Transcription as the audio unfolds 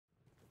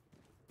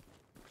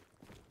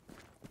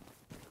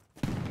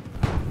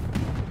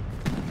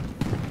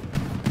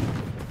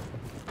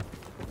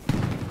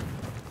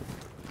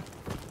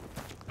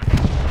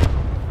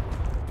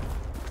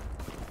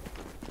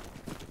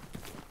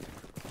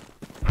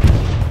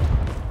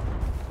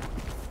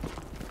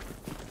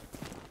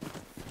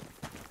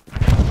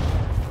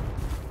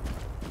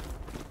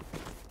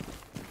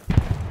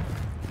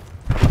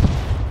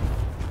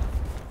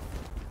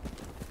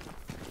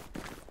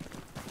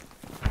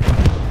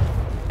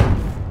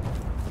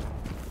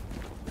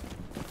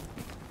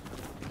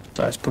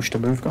So let's push to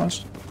move,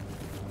 guys.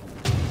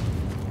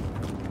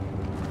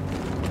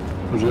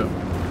 Push it.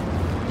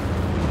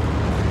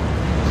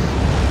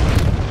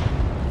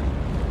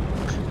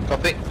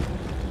 Copy.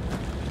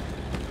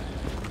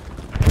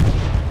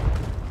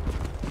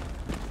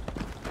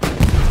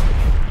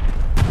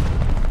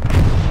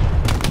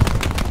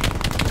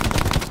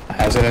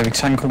 Is there any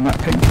tank on that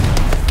ping?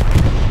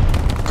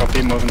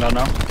 Copy, moving down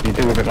now. Can you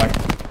deal with it, mate?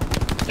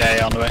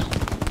 Yeah, on the way.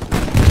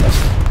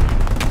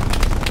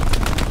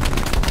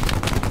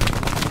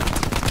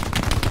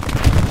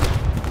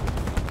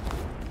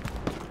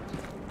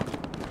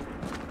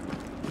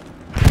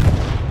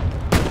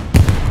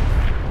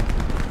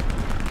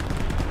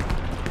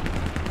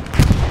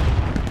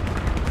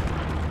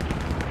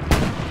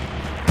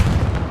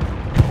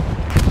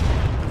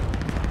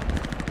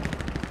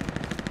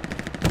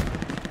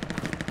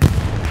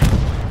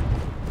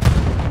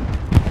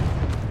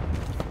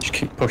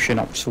 Keep pushing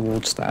up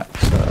towards that.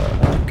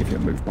 I'll give you a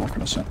move mark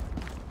in a sec.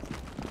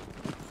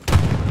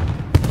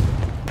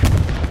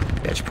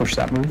 Yeah, just push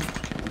that move.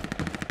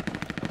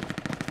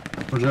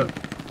 Push it.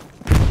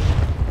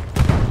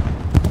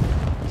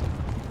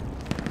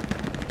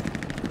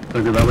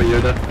 Look at that way,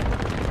 Yoda.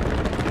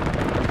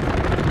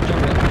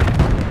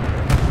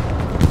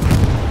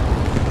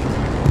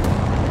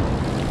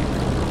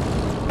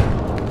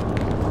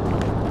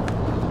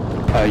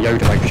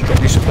 Yoda, mate, just drop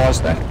your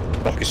supplies there.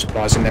 Drop your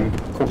supplies in them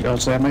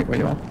courtyards there, mate, where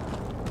you are.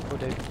 Will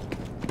do.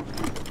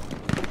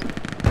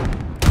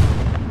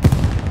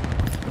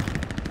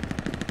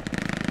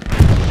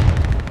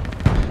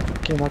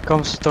 Okay, my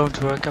comms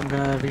don't work. I'm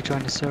gonna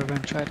rejoin the server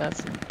and try that.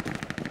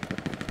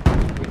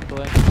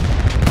 Redeploy.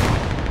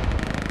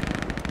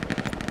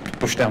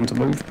 Push down to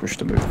move, push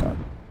to move, mate.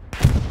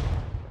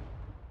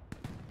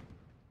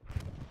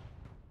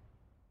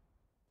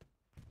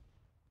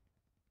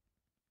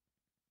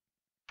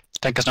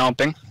 Tank is now on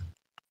ping.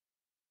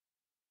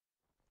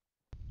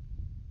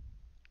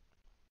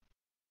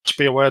 Just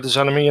be aware there's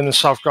enemy in the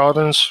South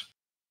Gardens.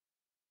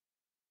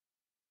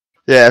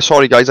 Yeah,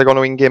 sorry guys, I got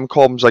no in-game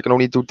comms, I can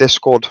only do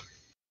Discord.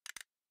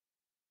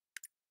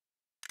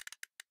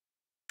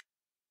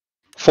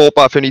 But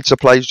if you need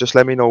supplies, just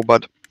let me know,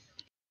 bud.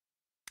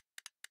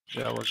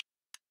 Yeah,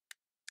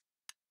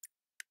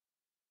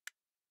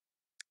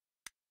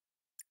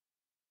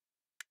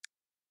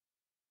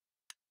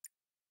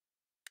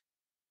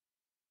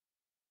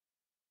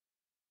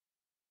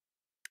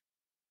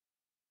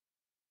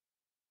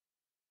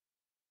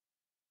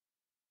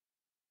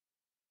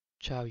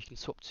 Chow, you can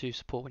swap to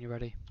support when you're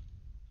ready.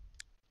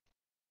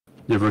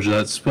 Yeah, roger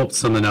that. Swap to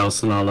something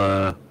else and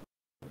I'll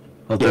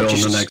do it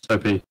on the next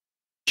OP.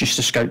 Just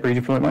escape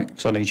redeploy, mate,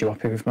 so I need you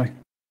up here with me.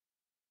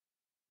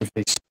 With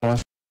these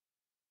supplies.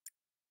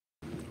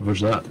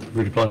 Roger that.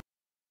 Redeploy.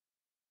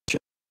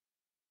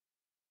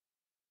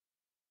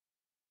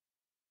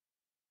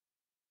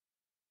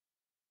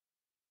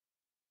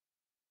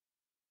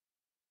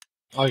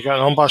 How you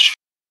getting on, Bash?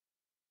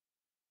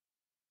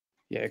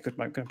 Yeah, good,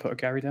 mate. Gonna put a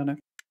Gary down there.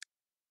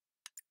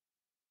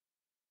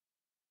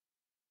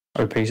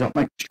 OP's up,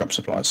 mate. Drop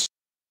supplies.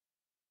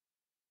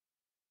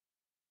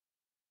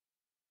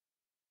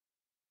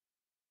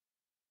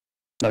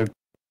 No,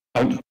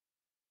 don't.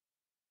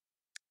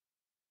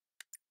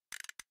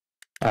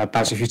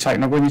 Baz, if you take,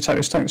 when you take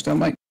those tanks down,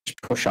 mate,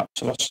 just push up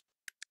to us.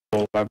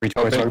 Or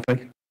redeploy to OP.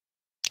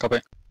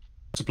 Copy.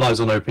 Supplies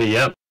on OP,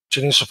 yep. Do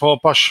you need support,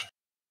 Bash?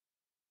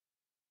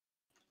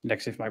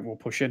 Negative, mate. We'll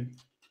push in.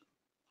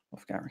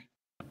 Off Gary.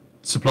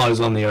 Supplies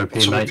on the OP,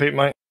 What's a mate. repeat,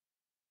 mate?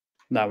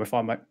 No, we're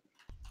fine, mate.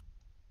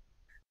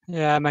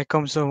 Yeah, my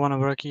comms don't wanna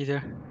work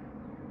either.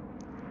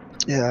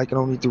 Yeah, I can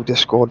only do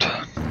Discord.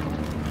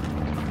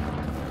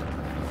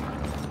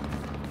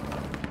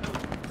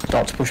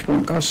 Start to push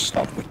point, guys.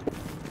 Start to push point.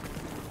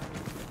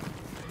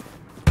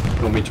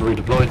 You want me to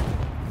redeploy?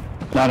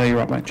 No, you're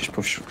right, mate. Just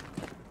push.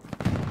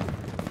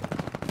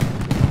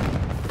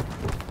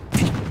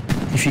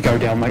 If you go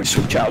down, mate,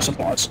 switch out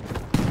supplies.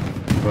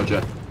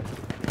 Roger.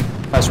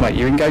 As mate,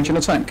 you engaging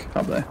a tank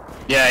up there?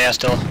 Yeah,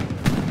 still.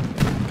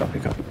 Copy,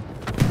 copy.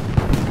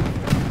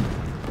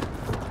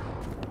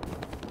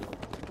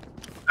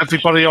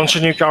 Everybody onto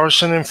new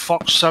garrison in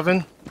Fox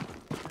 7.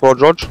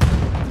 Roger.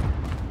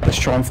 Let's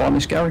try and find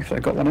this Gary if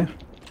they've got one here.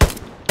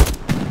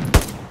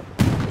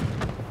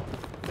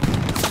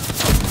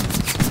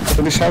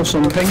 For this house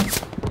on ping,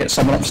 get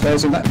someone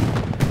upstairs in that.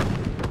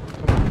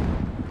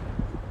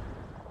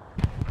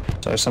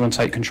 So someone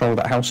take control of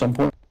that house on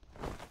point.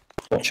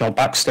 Watch our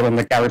back, still in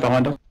the Gary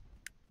behind her.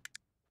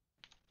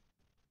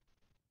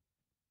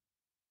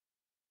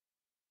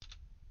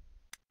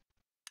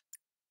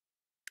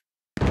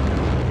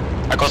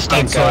 I got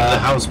tank. Inside the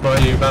house by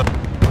you, man.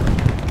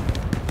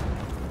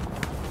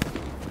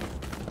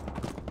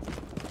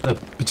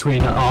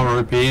 Between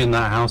ROP and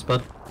that house,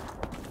 bud.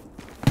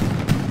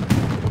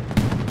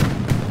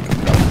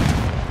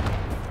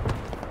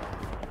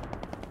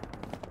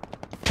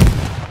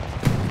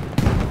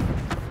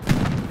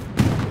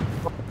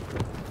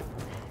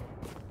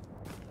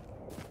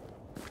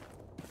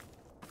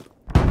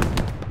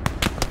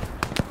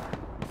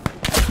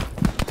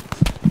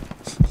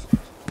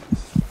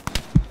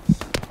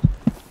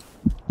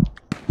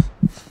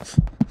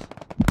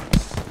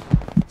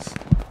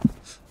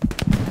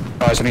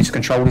 I need to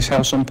control this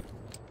house on.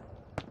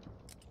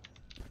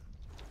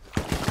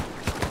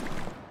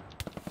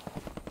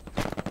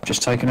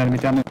 Just take an enemy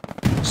down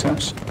this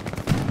house.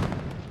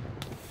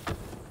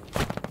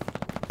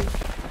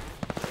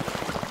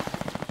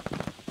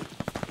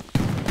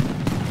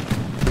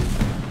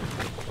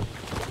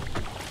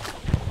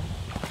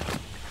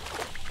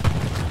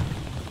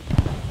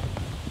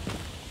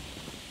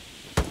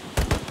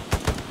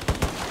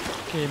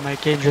 Okay, my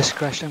game just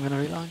crashed, I'm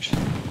gonna relaunch.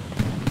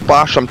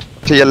 Bash, I'm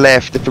to your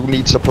left. If you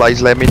need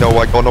supplies, let me know.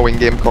 I got no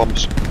in-game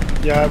comms.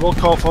 Yeah, we'll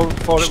call for it.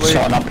 Just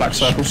tighten up black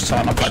circles,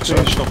 tighten up black Just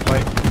doing circles. stuff,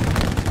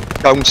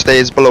 mate.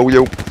 Downstairs below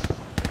you.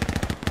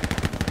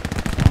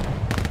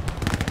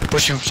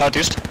 Pushing from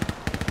southeast.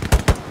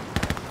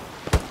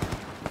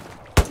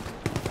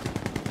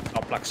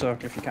 Up black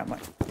circle if you can, mate.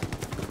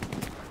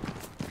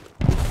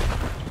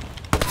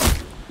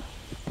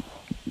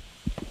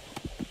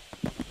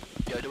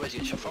 Yoda, where's he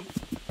getting shot from?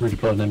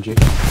 Redeploy an MG.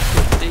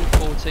 50,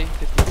 40,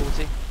 50,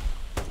 40.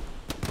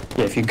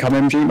 Yeah, if you can come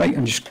MG, mate,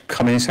 and just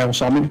come in this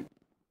house I'm in.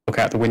 Look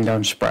out the window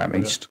and spray him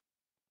east.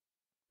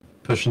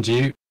 Pushing to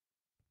you.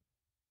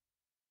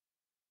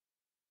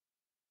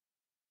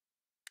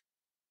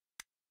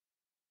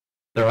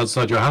 They're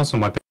outside your house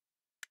on my ping.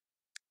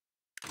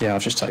 Yeah, I'll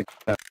just take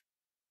that.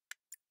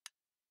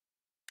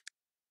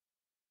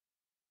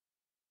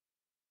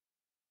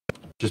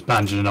 Just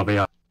bandaging and I'll be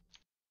up.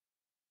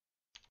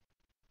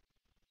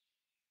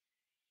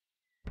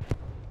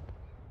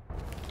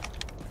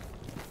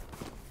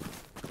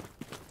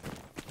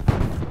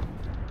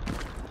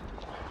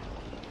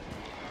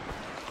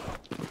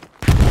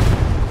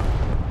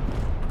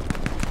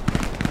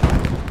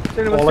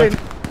 Falling.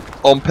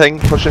 On ping,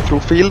 pushing through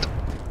field.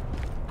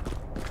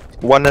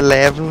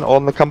 111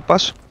 on the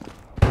compass.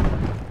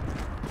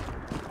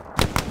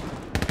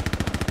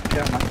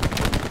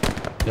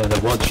 Yeah, they're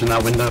watching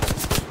that window.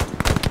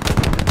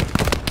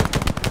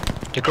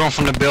 They're going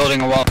from the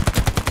building a while.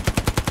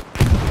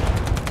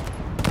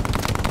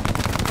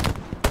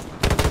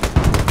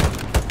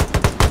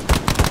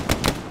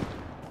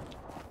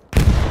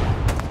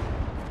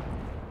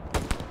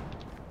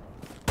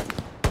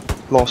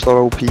 Lost our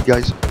OP,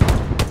 guys.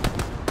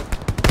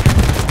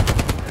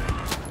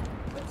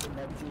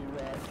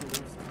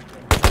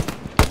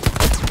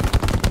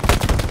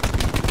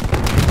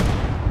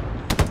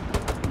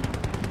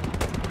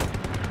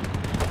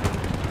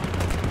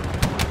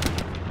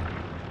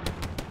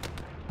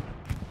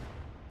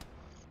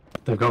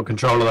 They've got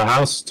control of the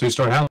house,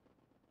 two-story house.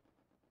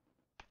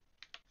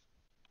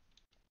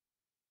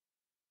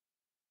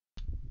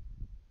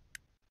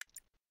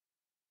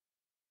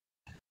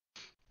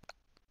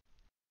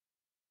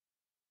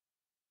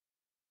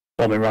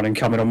 Bombing running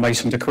coming on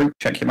Mason to Creek,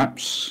 check your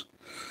maps.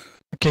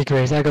 Okay,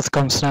 great, I got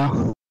comms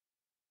now.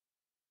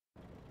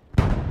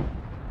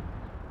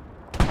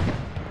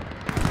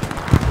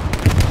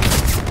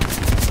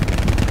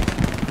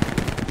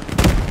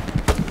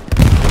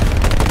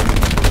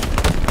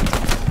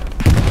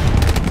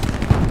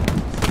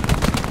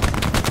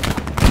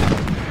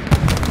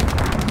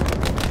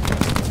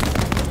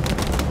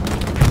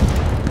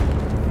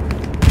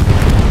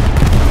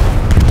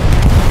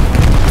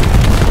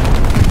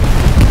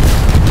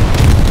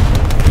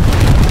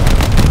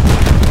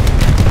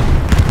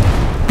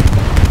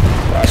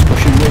 That's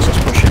pushing, yes,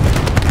 that's pushing.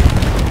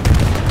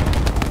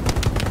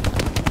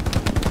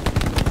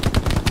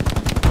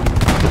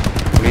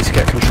 We need to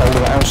get control of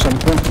the house at some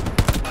point.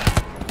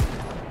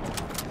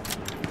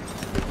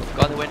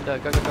 Guy in the window,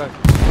 go, go, go.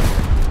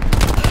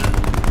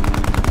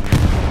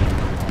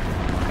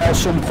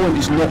 House on point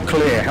is not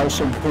clear.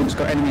 House on point has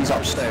got enemies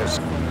upstairs.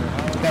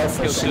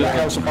 Belfast, see that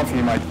house above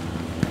you, mate.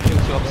 Kill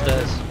two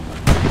upstairs.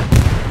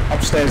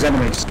 Upstairs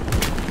enemies.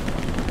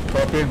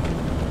 Copy.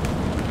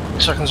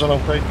 Seconds on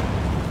OP.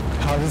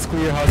 House is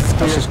clear.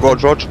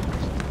 Rog, Rog.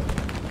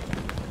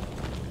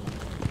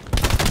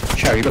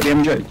 Chow, you got the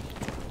MG?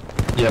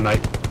 Yeah, mate.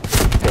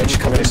 Yeah,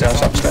 just cover this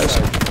house upstairs.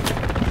 Try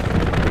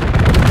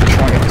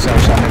and get this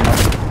house on in,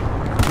 mate.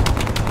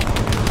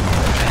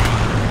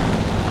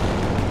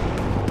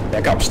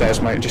 Yeah, go upstairs,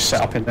 mate, and just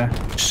set up in there.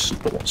 Just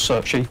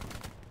searchy.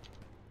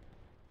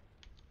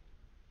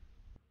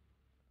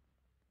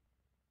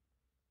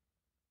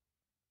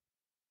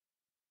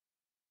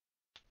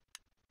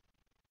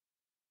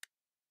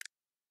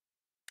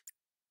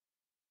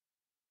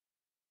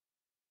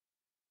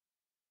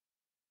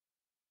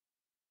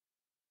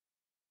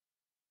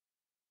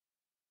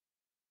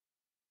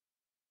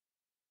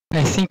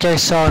 I think I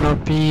saw an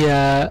OP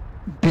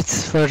bit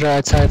further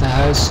outside the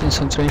house in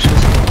some trenches,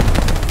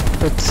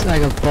 but I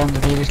got bombed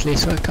immediately,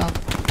 so I can't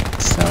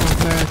tell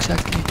where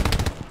exactly.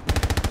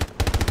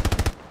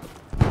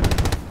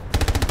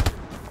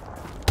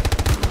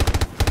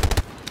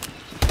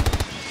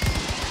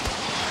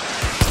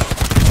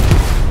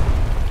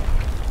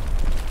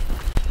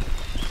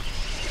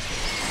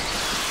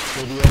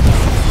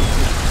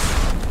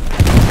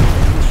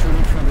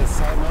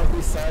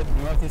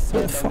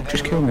 What the fuck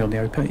just killed me on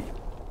the OP?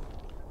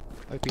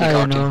 OP I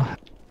don't darky. know.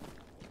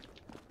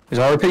 Is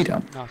our OP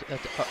down? No, took their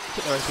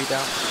OP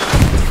down.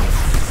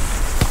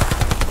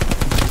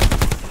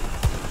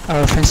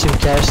 Our offensive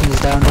garrison is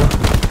down though.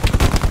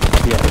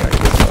 Yeah.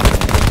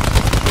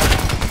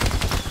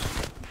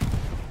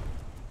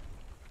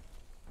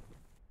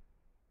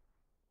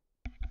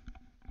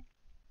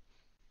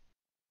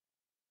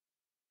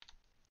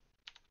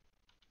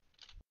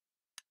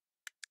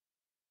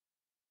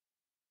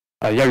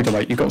 Yoda,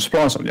 mate, you got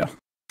supplies on you? Has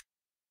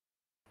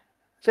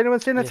anyone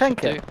seen a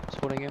tank yet?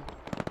 Spawning in.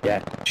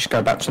 Yeah. Just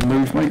go back to the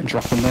move, mate, and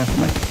drop them there for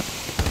me.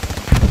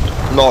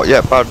 Not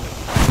yet, bud.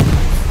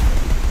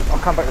 I'll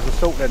come back as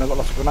assault then, I've got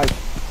lots of grenades.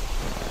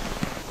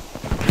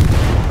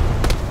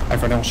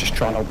 Everyone else just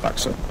try and hold back,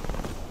 sir.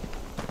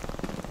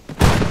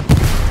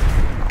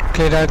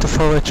 Cleared out the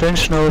forward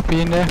trench, no OP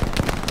in there.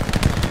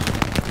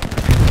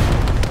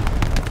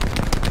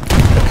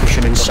 They're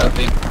pushing in, sir.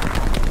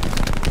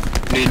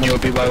 Need your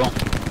OP by one.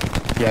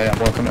 Yeah, I'm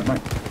working it,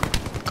 mate.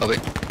 Copy.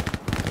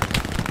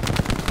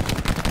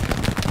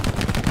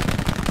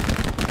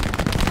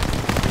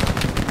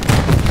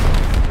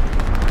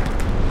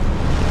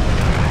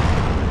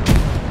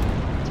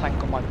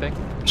 Tank on my thing.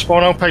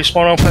 Spawn OP,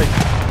 spawn OP.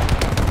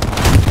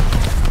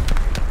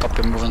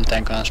 Copy, moving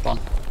tank on spawn.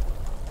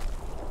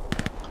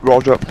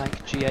 Roger.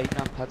 Tank G8,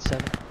 Nampad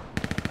 7.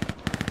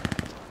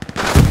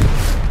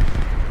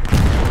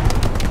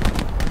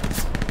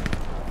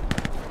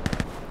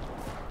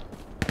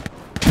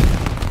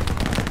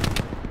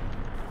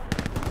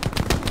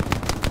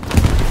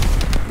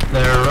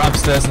 They're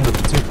upstairs in the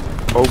two.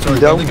 OP Sorry,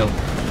 down. building up.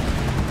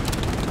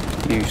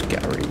 Use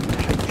Gary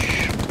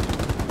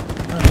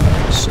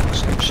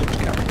H6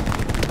 Gary.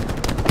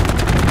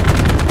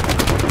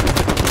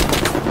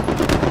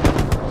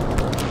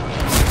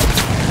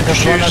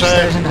 There's one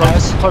upstairs in the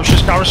house.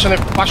 Closest garrison, if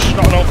Bash has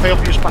got an OP,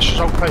 I'll use Bash's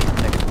OP.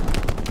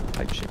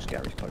 H6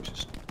 Gary's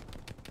closest.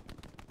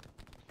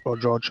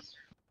 Roger.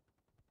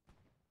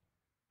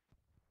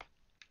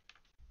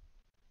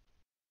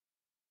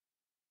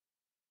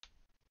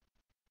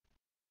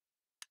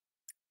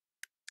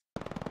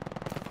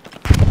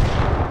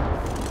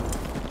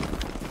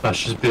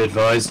 Bash, just be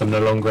advised, I'm no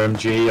longer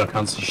MG, I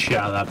can't see shit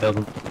out of that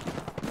building.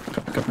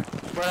 Copy.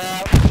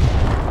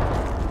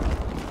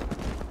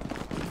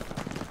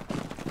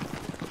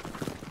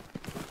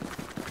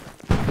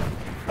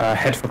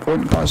 Head for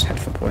point, guys. Head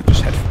for point.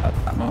 Just head for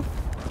that mark.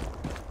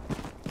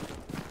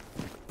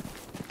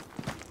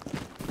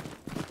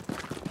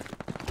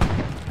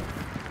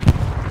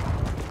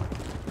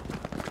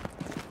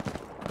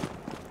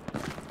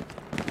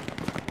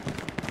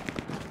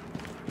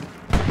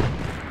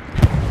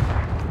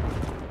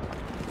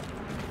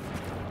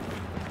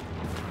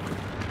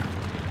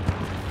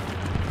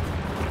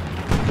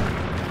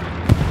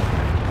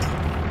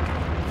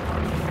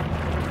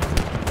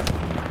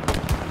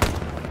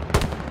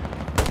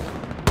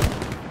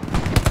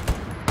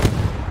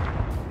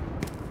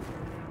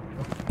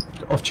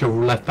 Off to your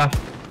left back.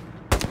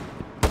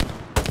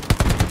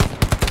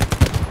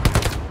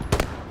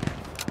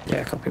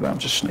 Yeah, copy that. I'm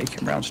just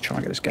sneaking around to try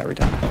and get this Gary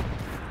down.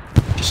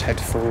 Just head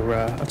for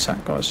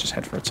attack, guys. Just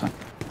head for attack.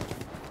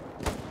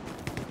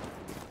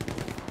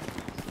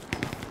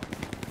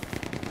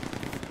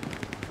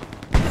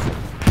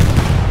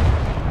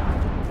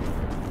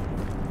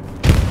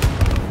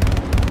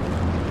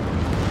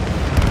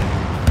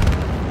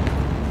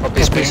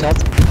 Copy, Space out.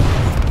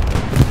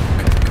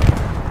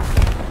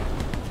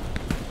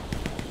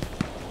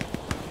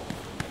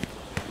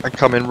 I'm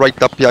coming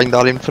right up behind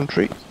our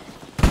infantry.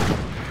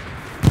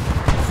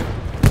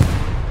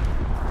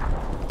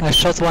 I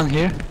shot one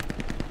here.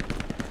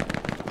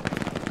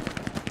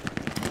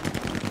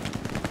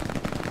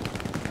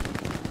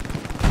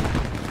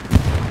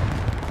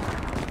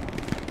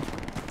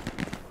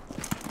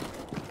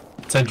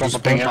 Central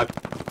Dropping spawn it. pipe.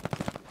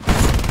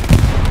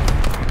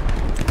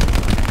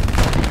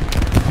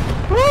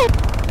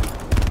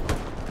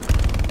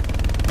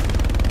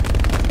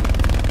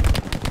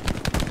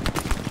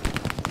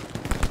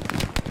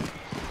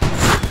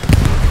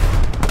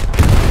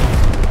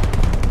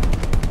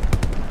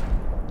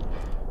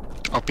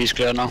 OP's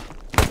clear now.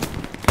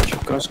 Sure,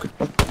 guys. Good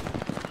job.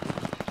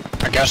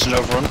 Our garrison's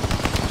overrun.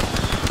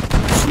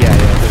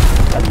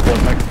 Yeah. On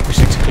point, mate. We just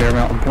need to clear him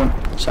out on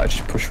point. So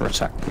just push for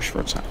attack. Push for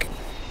attack.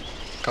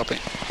 Copy.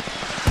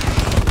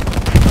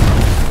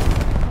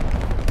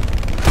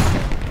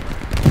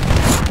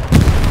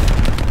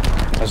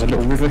 There's a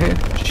little river here.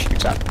 Just shoot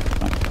that.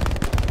 Right.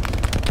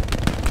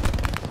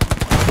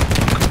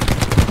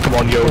 Come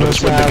on, Yoda,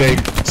 let's win the game.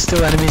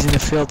 Still enemies in the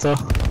field though.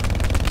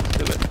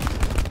 Do it.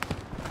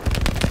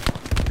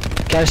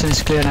 Garrison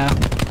is clear now.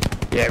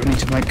 Yeah, we need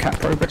to make cat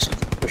progress.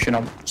 Pushing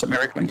on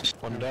Sainte-Mere-Eglise.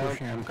 One down.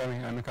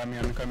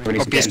 We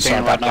need to get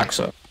inside that black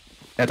sir.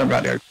 Yeah, don't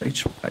rally over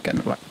each. Get in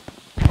the black.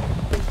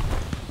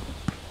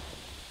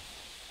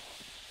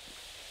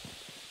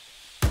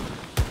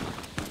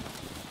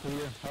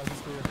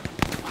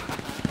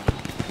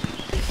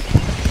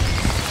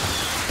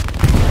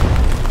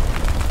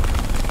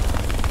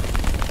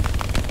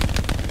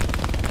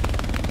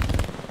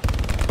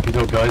 You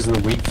got guys in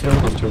the wheat field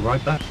on to your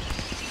right back.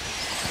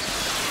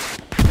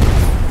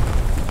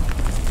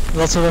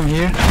 Lots of them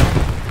here.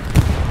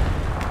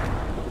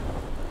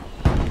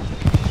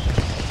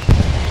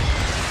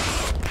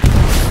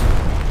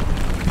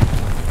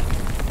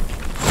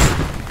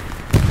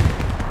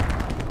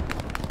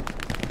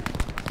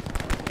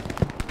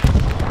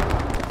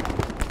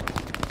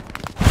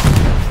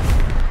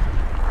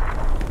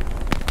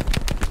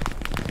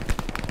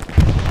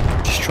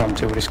 try and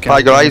deal with this guy.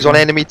 I got eyes on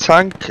enemy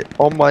tank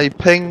on my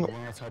ping.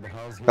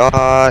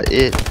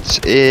 It's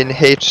in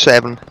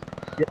H7.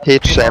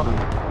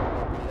 H7.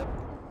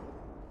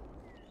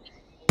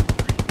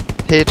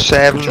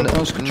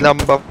 H7,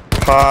 number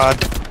pad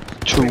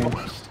 2. By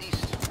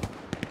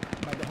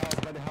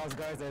the house,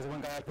 guys, there's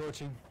one guy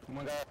approaching.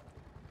 One guy.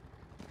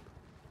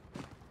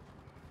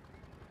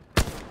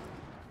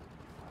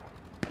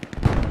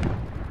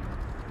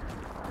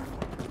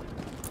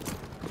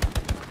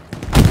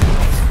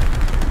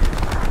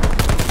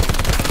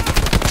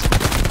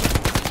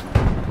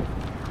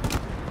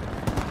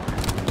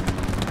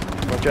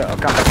 Roger, I'll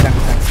come back down.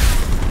 Thanks.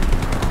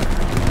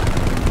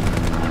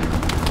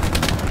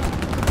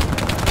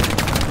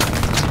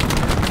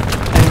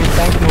 Enemy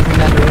tank moving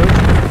down the road.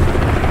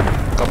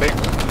 Copy.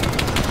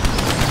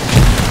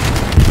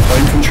 My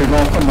infantry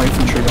marker,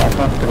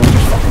 they're all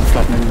just fucking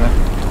flooding in there.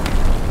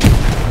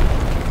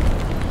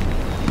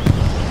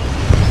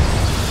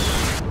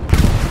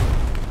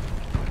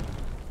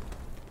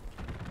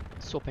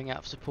 Swapping out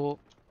of support.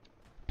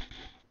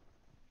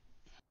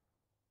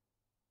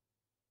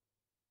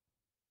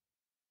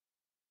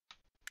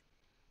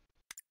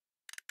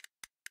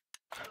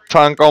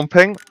 Tank on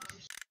ping.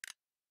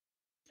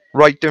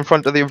 Right in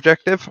front of the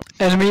objective.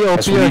 Enemy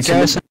OP we or need to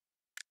garrison.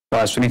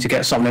 Guys, we need to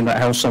get something in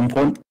that house some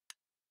point.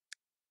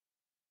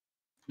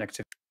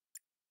 Negative.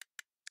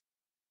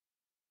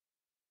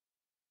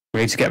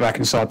 We need to get back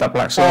inside that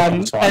black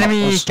circle.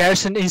 Enemy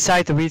garrison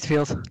inside the wheat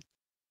field.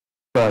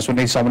 Guys, we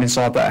need someone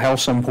inside that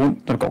house some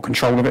point. They've got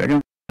control of it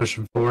again.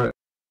 Pushing for it.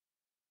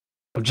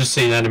 I've just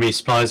seen enemy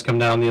supplies come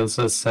down the other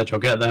side of the sedge. I'll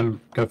get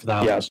them. Go for the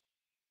house. Yeah,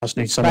 I just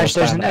need someone Right, to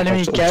there's stand an there enemy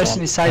all the garrison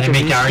time. inside the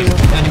Enemy wheat Gary. field.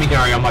 Enemy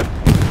Gary on my.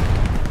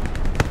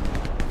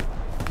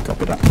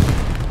 Copy that.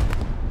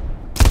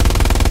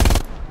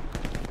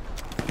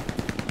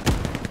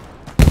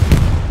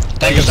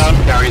 Tank is down.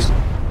 Gary's.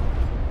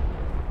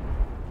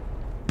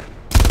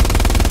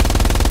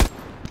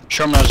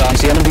 Sherman is down.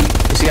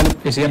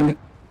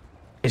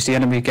 Is the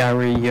enemy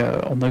Gary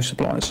on those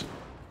supplies?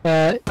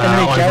 Enemy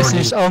I've garrison already-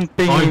 is on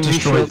ping in I've wheat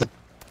destroyed. field.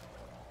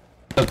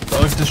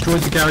 I've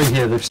destroyed the Gary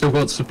here. They've still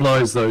got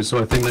supplies though, so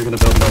I think they're going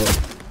to build another.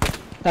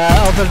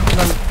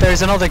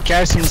 There's another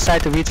garrison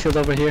inside the wheat field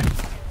over here.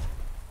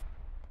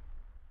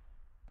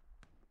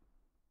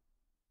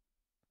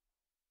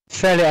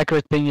 Fairly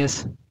accurate ping,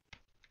 yes.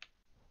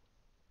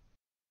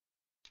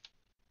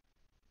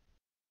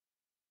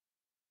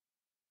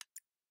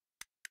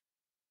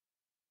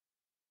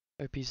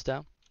 OP's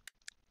down.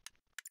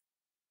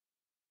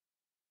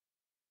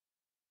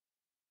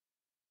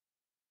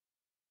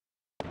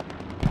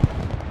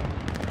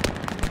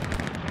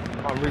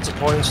 I'll read the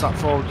points that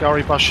forward,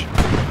 Gary Bash.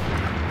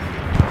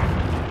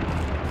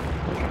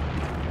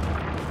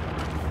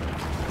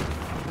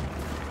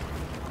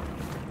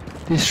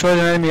 Destroyed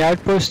an enemy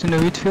outpost in the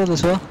wheat field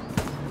as well.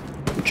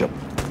 Good job.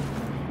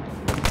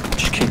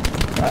 Just keep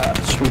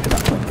sweeping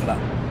that point for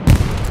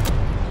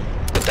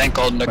that. The tank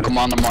on the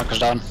commander markers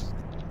down.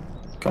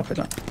 Copy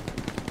that.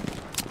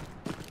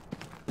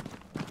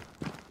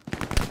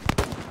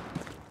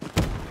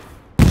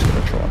 Just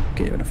gonna try and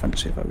get you an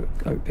offensive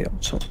OP on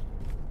top.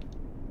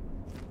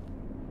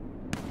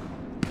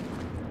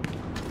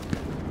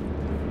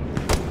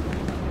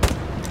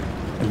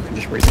 And you can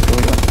just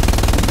redeploy that.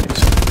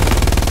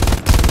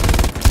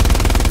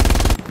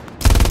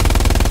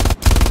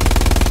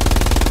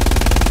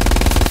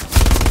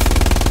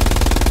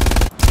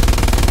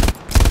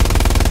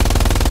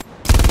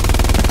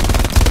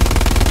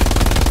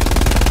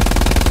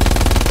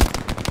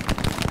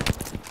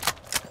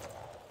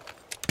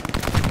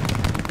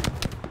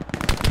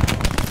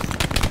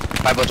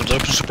 I got the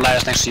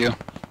supplies next to you.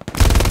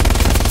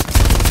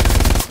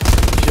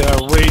 Yeah,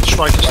 Wade,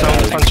 strike us down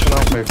the fence for now.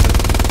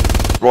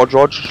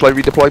 Roger, shall I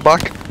redeploy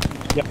back?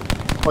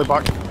 Play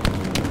back.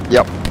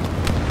 Yep.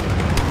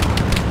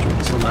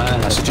 So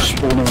just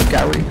spawn on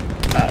Gary.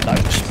 No,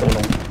 just spawn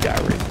on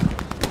Gary.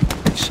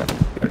 7,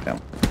 go down.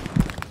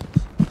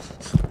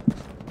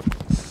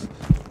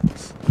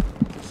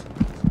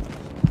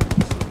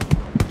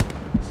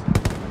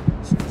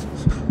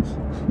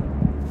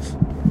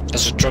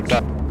 There's a truck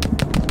down.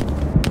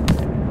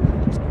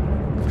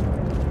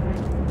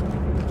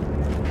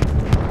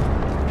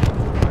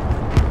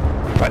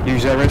 Right,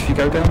 use air raid if you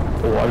go down,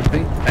 or OP,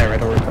 air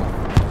raid or OP.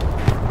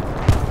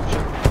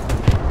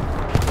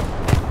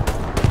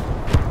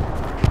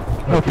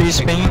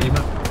 OP's pinging.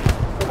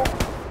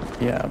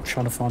 Yeah, I'm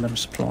trying to find them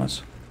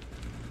supplies.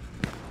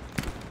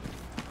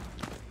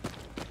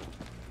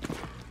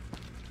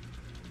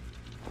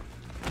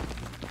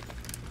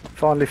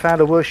 Finally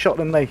found a worse shot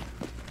than me.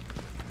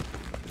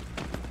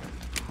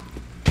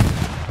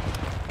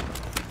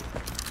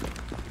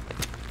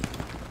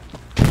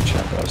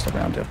 Check guys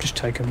around it, I've just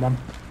taken one.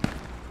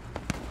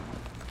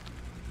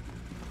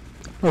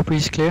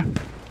 OP's clear.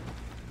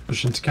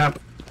 Push into camp.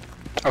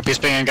 OP's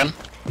pinging again.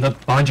 No,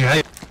 behind you,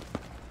 hey.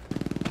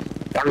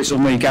 Gary's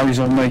on me, Gary's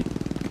on me.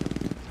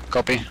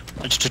 Copy.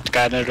 I just took the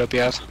guy there to OP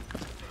out.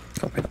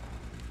 Copy that.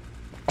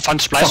 I found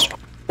the supplies. Fuck,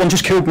 one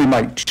just killed me,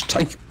 mate. Just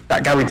take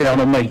that Gary down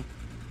on me.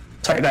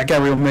 Take that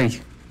Gary on me.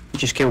 He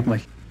just killed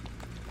me.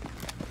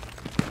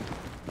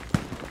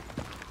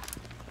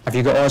 Have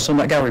you got eyes on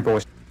that Gary,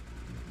 boys?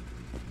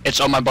 It's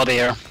on my body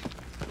here.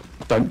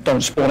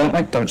 Don't spawn out,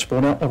 mate. Don't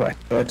spawn out. Okay,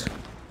 good.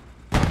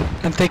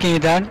 I'm taking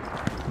it down.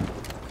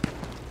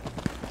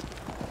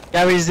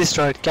 Gary is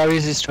destroyed. Gary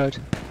is destroyed.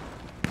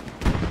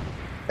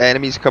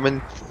 Enemies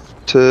coming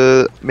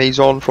to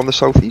Maison from the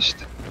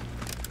southeast.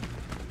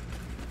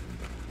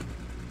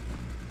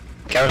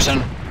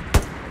 Garrison.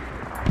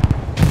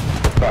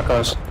 Right,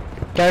 guys.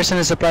 Garrison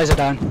and supplies are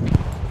down.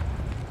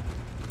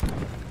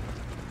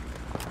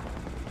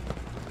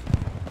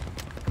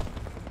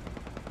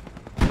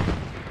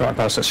 Right,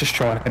 guys. Let's just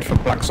try and head for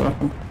Black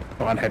Circle.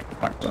 Try and head for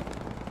Black Circle.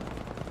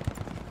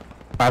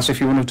 As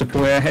if you want to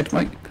deploy ahead,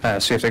 mate.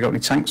 See if they got any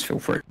tanks. Feel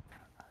free.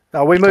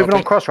 Are we moving Copy.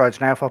 on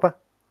crossroads now, Fopper?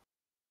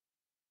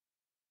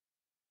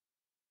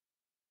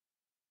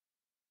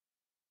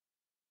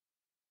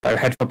 So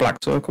head for Black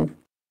Circle.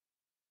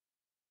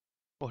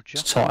 Roger.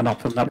 Just tighten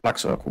up in that Black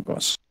Circle,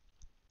 guys.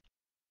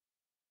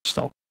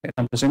 Stop. Get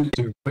numbers in.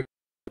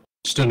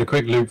 Just doing a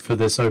quick loop for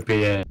this OP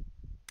here.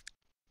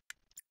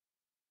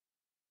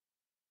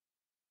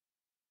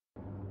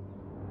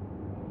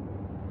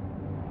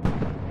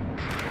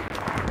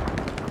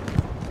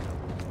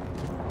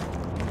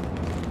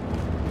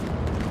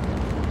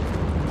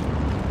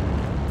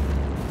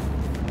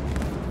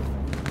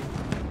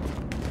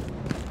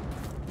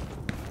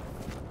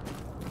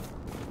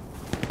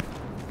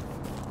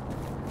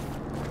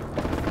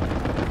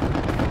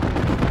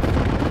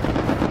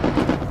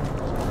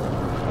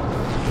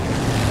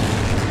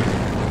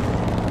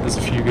 There's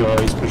a few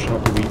guys pushing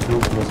up the wheat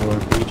field towards the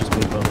OP, just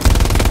move up.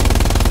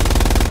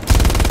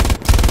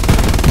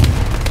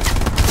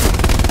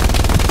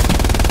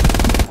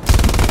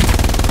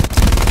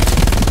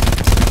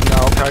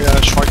 Yeah, okay,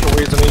 striker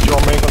weeds, I need you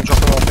on me, I'm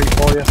dropping RP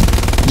for you.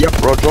 Yep,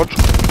 Rog.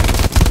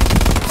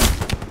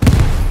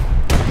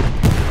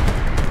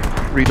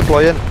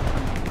 Redeploying.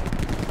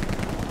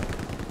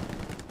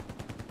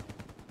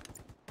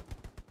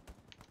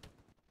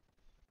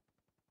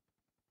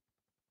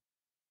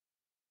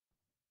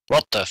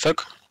 What the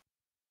fuck?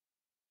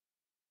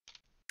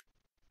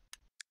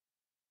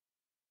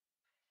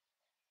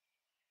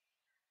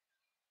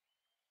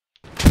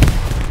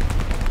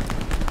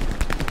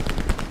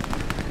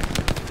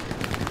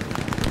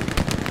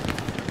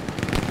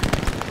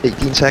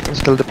 $18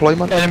 seconds till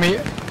deployment. Enemy.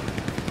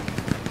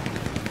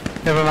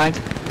 Never mind.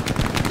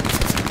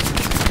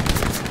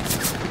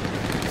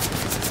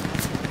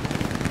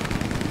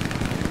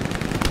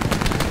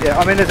 Yeah,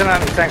 I mean there's an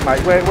anti-tank,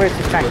 mate. Where's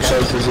the tank?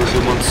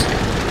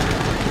 at?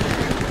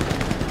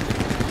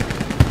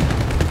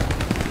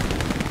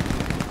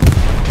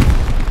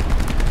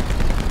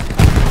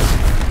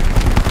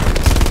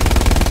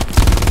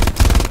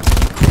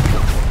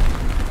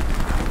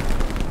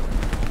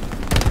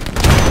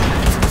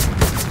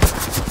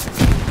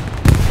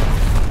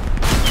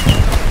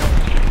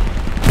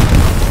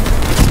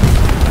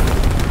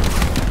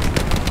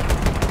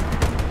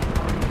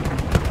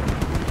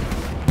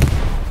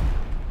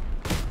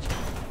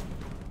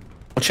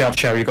 Watch out,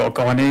 Cherry. You got a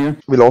guy near you.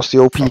 We lost the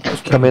OP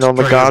coming on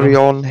the Gary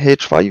on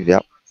H5,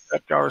 yep.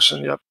 Yep,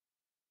 Garrison, yep.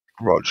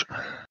 Rog.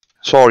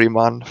 Sorry,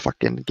 man.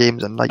 Fucking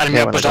game's a Enemy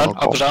nightmare up when is I down,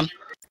 don't up is know. down.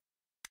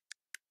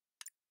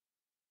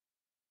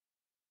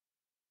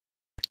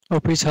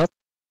 OP's hot.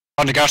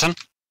 On the Garrison.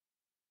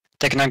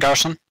 Taking down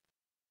Garrison.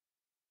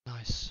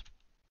 Nice.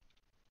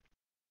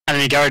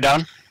 Enemy Gary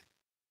down.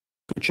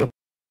 Good job.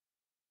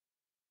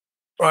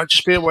 Right,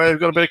 just be aware, we've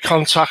got a bit of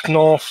contact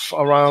north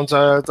around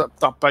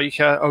that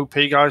Baker OP,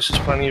 guys.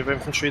 There's plenty of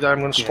infantry there. I'm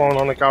going to spawn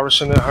on a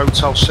garrison at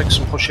Hotel 6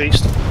 and push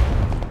east.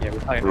 Yeah, we're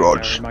playing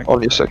Rog.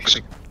 On your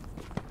 6.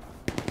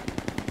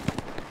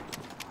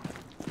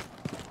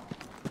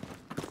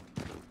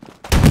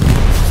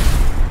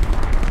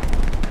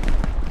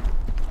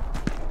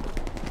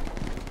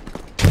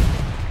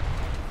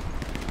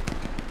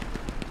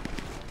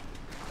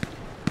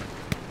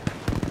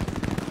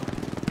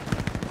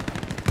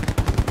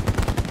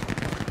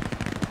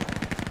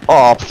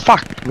 Oh,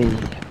 fuck me.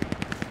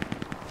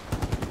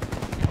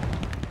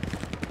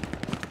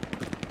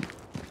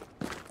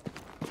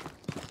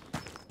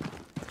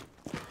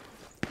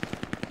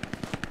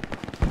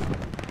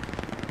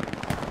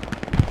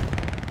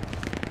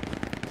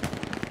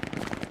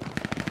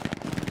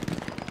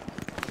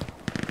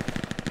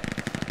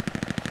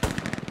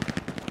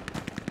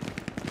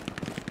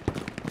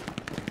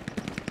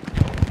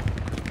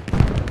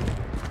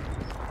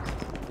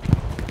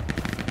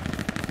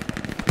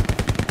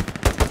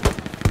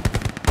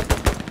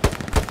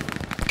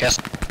 Guess.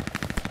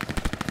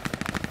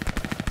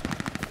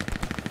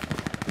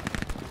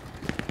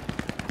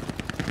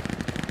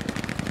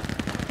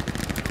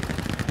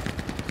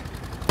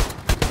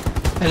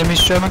 Enemy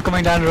Sherman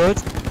coming down the road.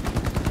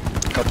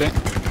 Copy.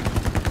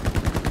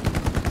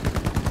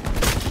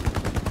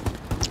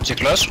 Is he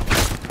close?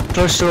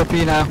 Close to OP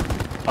now.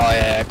 Oh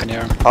yeah, I can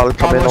hear him. I'll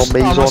come in on Almost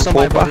Maison on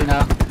my body 4.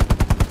 now.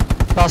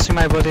 Passing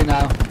my body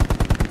now.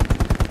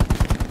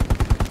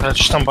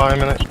 Just stand by a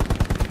minute.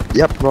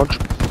 Yep, Rog.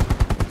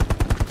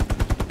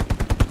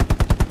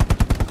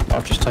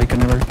 I've just taken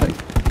their OP.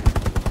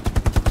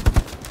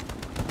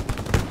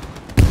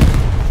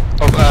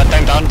 Oh,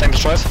 tank down, tank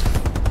destroyed.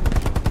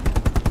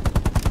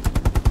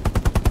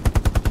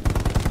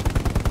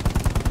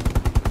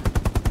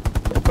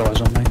 Got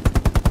guys on me.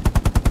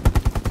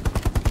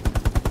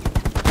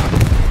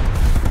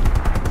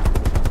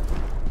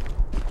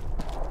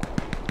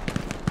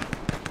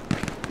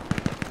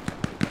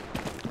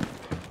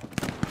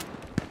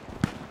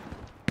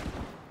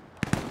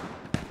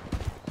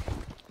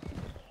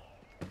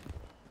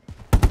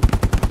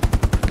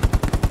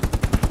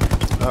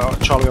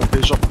 Charlie on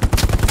P's up.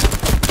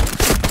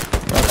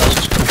 Right, guys,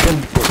 let's push in.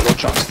 We've got a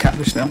chance to cap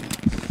this now.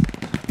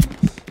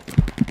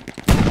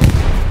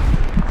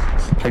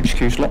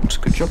 HQ's locked,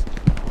 good job.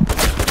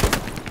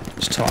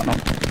 Let's tighten up.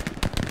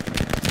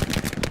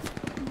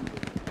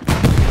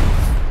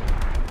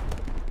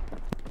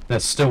 They're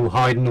still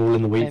hiding all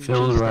in the wheat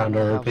field around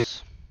our OP.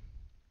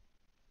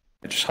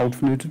 Just hold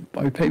for new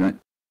OP, mate.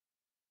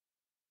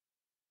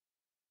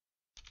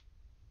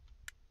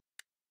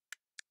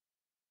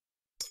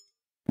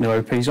 New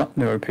OP's up,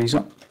 new OP's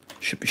up.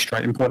 Should be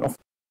straight in point off.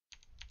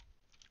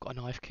 Got a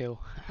knife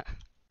kill.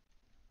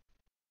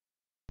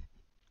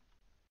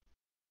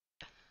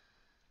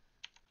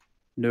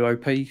 New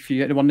OP, if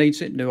anyone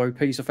needs it. New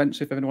OP's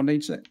offensive if anyone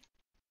needs it.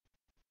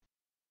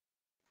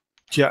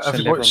 Yeah,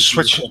 everyone's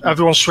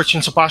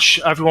switching to bash.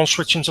 Everyone's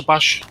switching to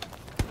bash.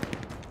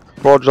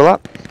 Roger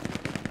that.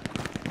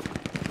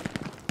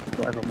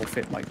 Not everyone will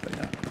fit, mate, but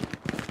yeah.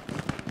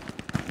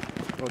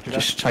 Roger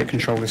Just take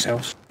control of this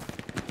house.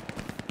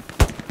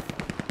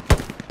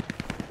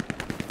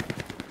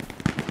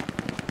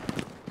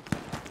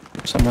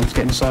 Someone's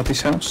getting inside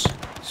this house.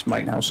 This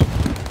main house.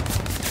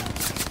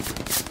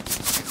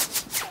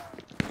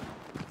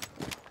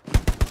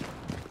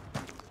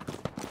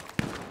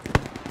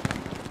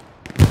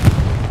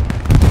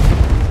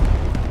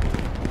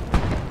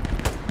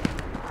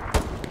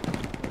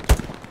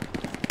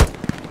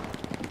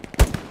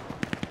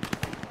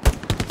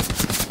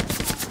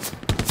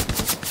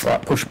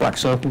 Right, push black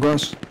circle,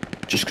 guys.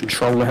 Just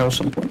control the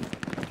house on point.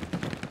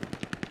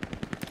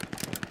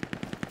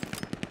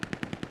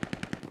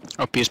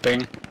 OP is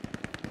ping.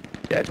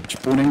 Yeah,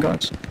 just spawn in,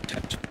 guys.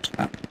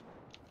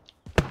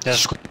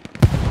 Yes.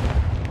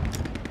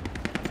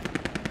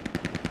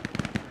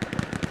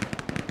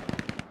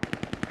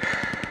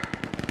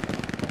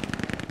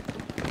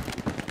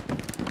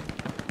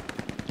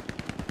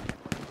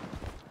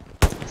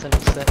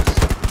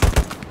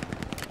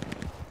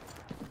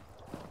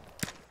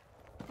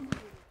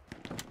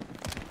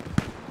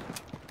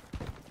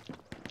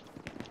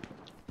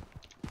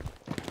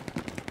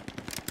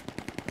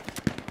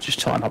 Just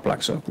tighten up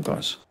black circle,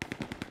 guys.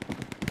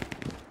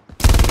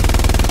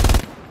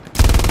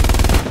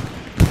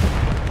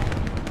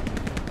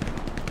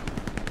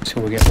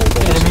 Till we get more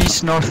balls.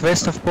 Enemies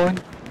northwest of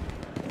point.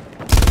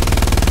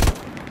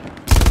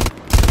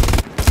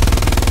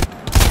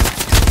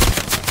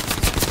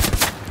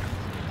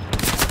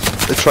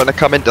 They're trying to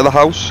come into the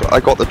house. I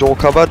got the door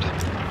covered.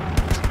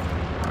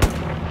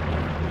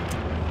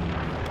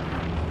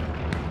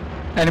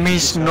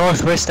 Enemies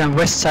northwest and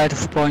west side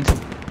of point.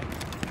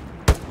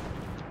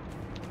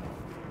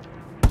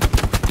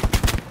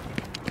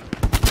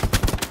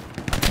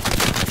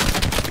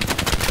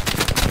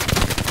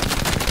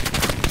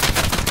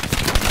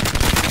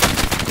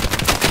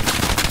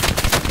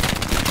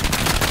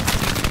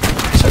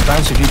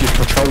 If you just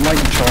patrol, mate,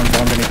 and try and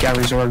find any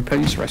Garys or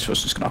OPs, the rest of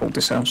us just gonna hold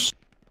this house.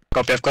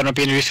 Copy, I've got an OP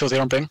in the refield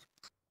here on ping.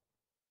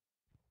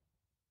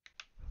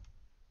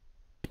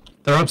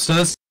 They're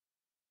upstairs.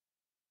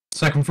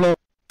 Second floor.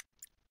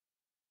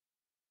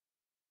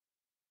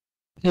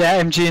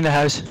 Yeah, MG in the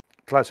house.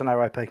 Close on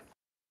our IP.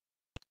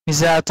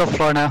 He's top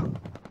floor now.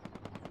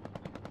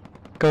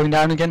 Going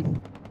down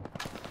again.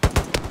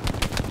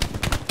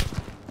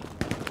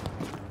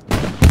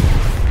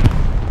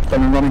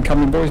 Bowman running,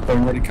 coming, boys.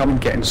 Bowman ready, coming.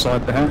 Get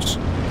inside the house.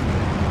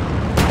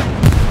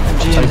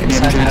 MG Taking the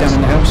inside MG the down house.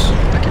 in the house.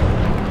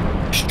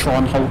 Just try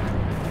and hold.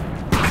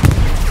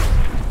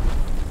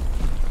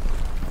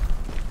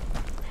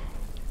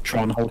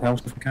 Try and hold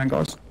house if we can,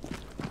 guys.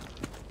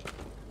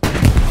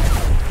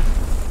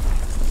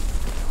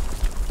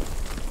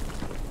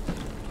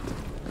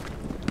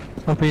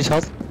 OP is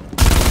hot.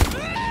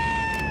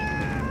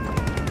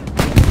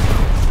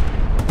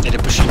 Yeah, they're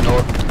pushing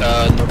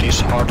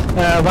northeast hard.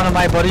 One on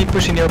my body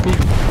pushing the OP.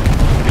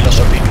 We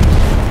lost OP.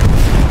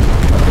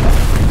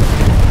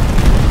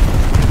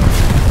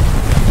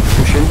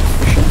 Push in,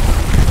 push in.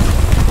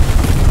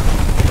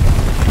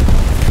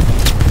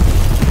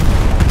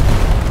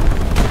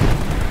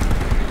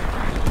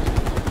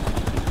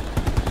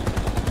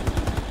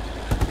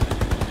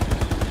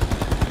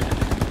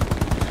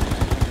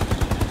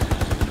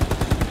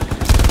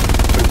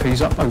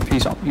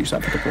 OP's up, use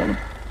that for deployment.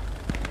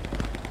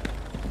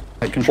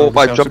 Take control of Hope the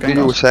I house jumped again,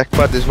 you a guys. sec,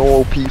 but there's no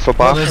OP for Oh,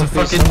 bash. there's a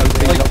fucking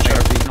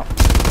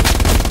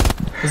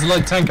there's a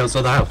light tank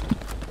outside the house.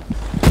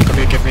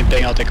 Copy, give me a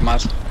ping, I'll take him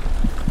out.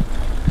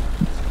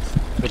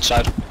 Which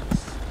side?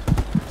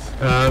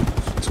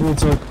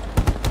 Towards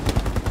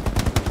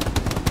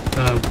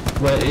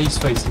Where he's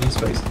facing, he's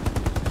facing.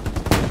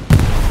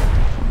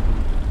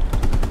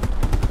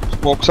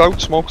 Smoke's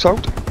out, smoke's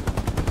out.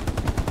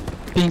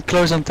 Being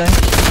close on tank.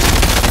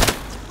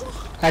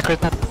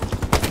 Accurate map.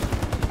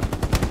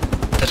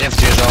 There's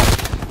infantry as well.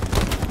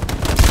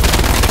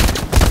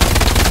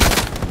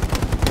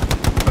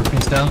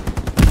 Opening's down.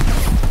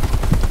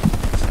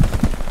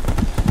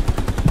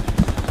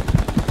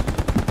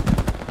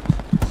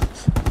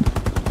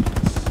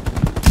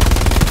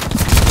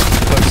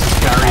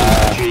 Closest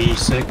carrying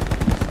G6.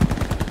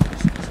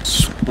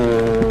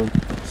 Swarm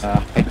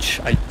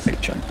H8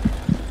 picture.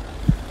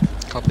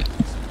 Copy.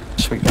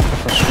 Sweet locker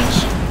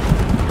questions.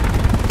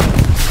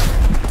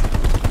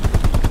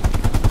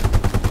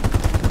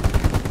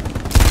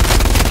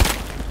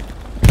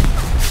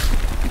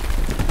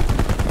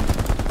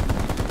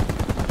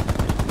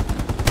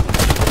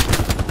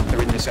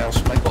 They're in this house,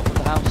 mate. Bottom of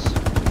the house.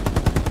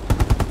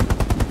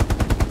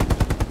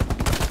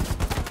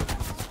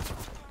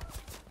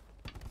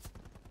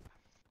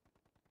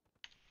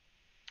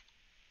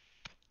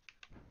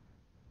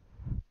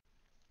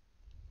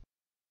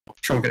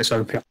 Try and get this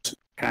OP up to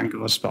can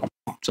guys, but I'm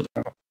up to the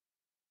There's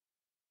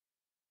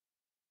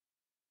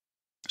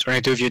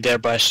only 2 of you there,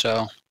 boys,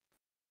 so...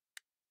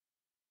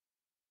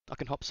 I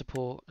can hop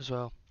support as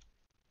well.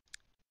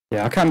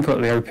 Yeah, I can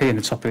put the OP in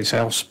the top of this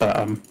house, but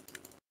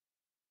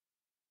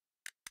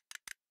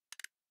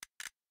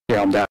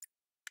yeah, I'm down.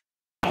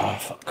 Oh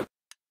fuck.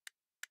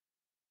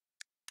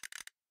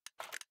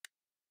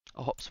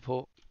 I'll hop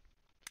support.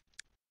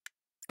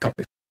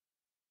 Copy.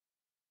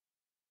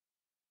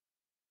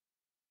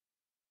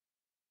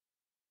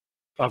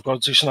 I've got a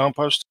decent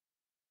outpost.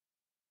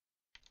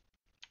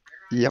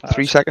 Yep,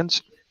 3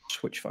 seconds.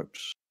 Switch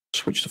focus.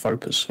 Switch to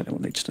focus.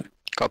 Anyone needs to.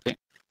 Copy.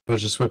 We'll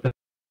just whip it.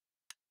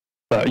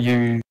 But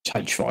you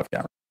H5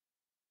 down.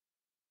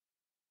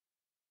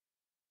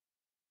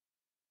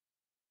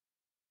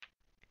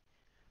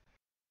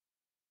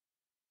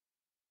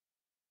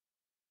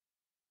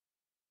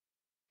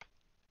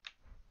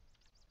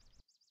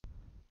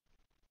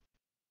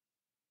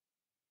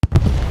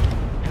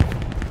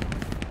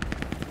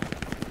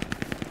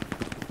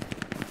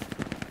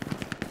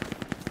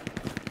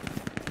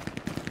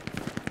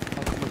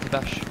 I'll come with the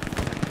bash.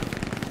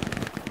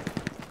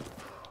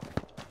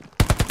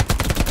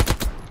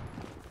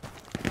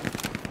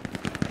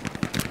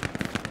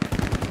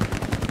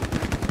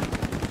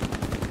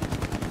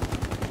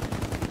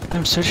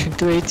 I'm switching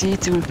to AT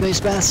to replace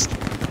Bass.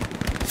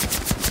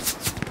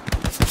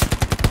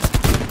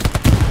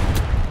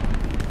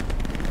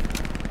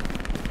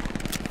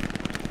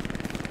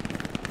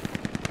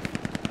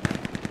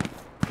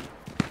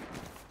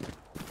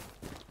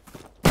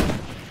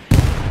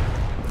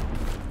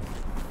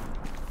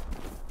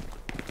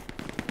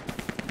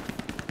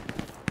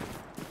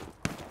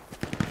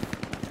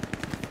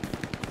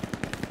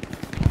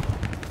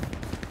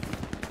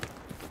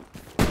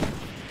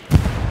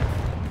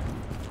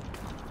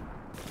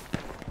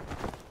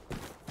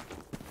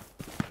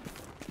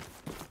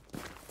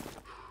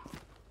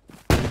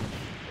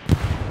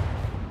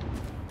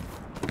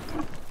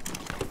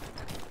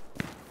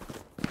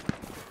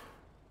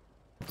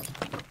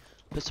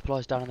 Put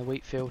supplies down in the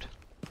wheat field.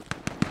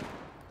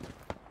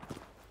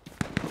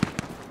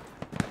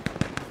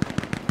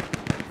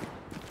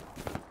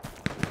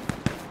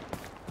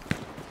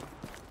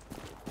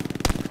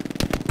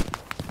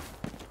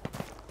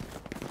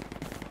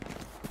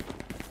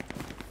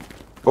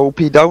 OP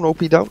down, OP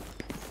down.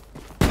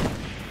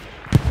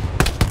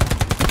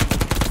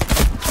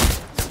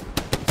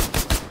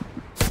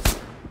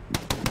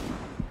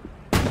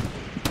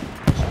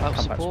 Out Come back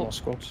to support. our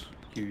squads.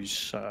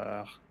 Use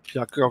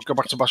Yeah, go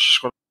back to Bash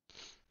squad.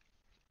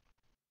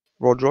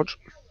 Rog.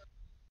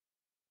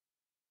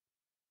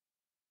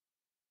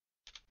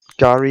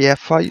 Gary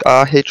F5,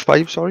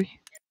 H5, sorry.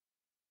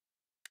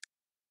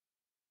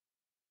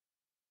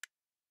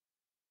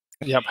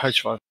 Yep,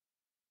 H5.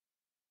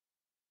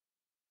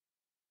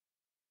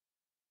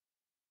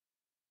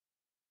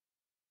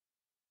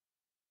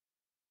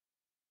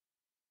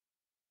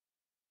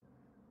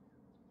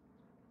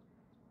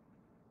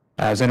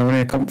 is anyone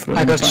here confident?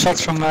 I in the got tank?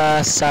 shots from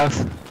south.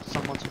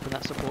 Someone's up in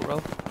that support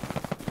role.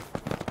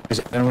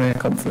 Is anyone here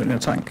confident in a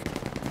tank?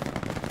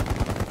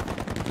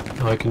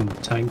 I can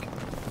tank.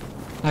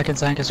 I can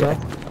tank as well.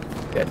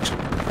 Yeah, just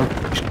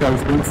go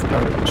through for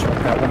go. Just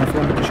out one of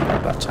them. Just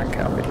grab that tank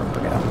out middle and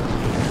bring it out.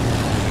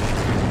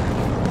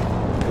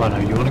 Rhino,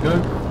 you wanna go?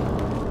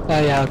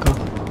 Yeah, I'll go.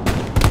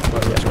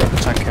 Well, yeah, just grab the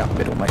tank out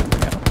middle, mate, and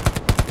bring it out.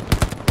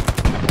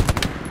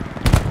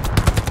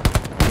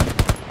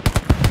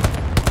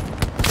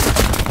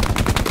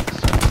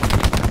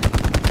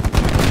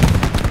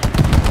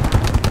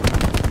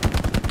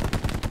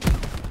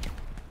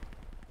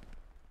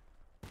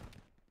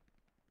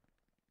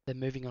 They're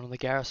moving on the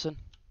garrison.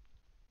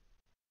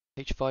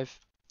 H5.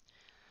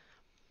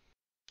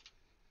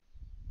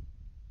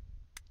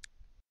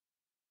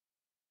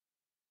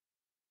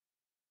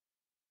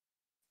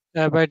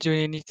 Where do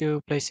we need to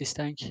place this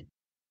tank?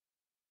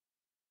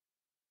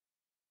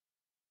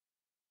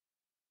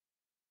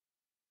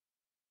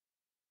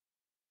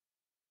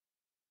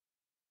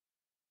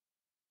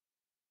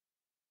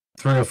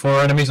 3 or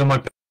 4 enemies on my.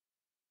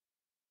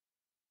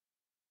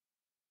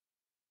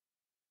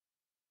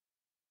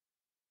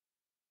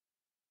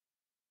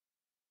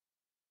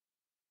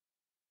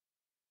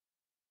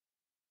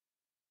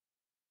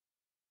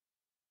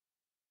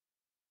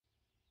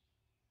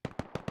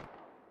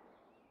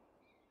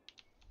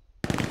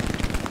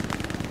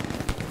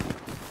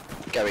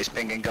 Gary's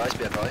pinging, guys,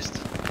 be advised.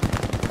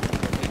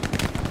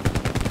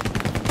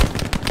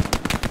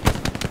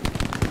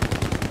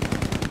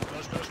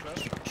 Close.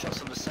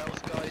 Shots on the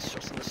south, guys.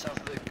 Shots on the south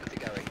of the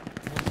Gary.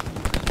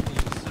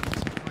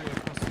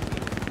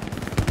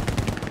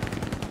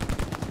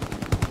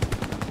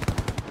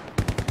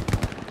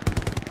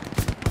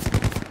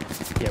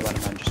 Yeah, one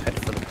man just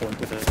headed for the point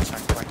with the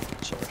tank rank,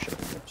 so I should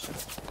have said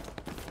it.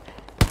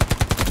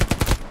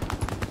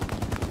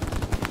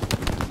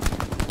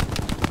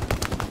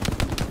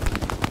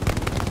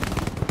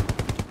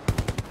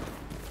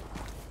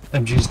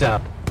 MG's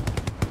down.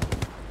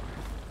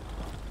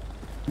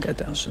 Get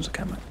down as soon as I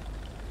can, mate.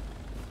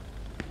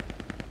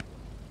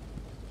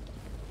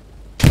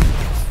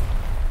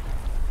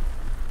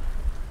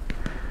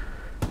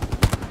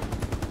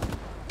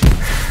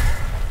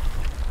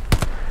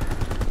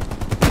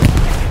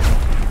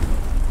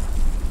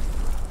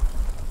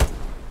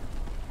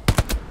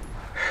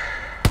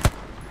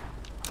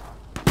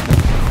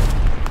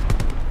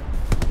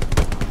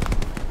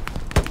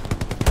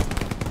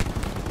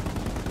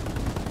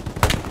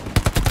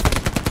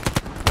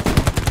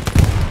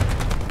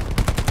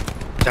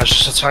 There's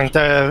just a tank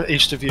there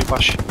east of you,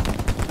 Bash.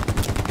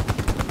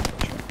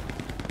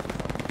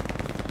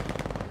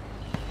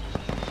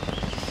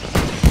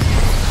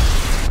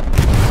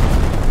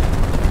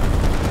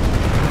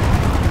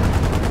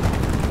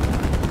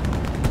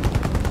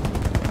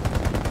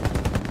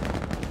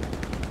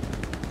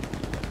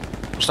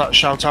 Was that a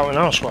shout out in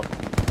our squad?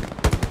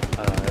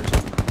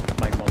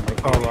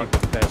 Oh, right.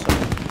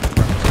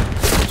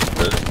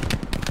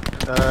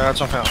 I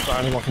don't think I've got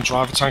anyone can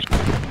drive a tank.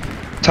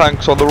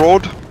 Tanks on the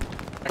road.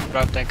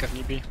 Grab tank if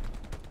need be.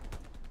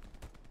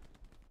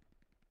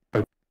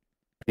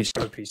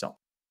 OP's up.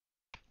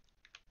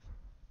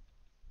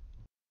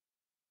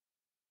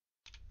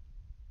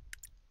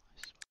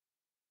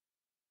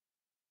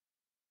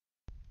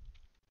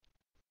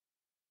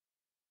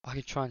 I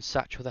could try and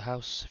satchel the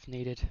house if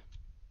needed.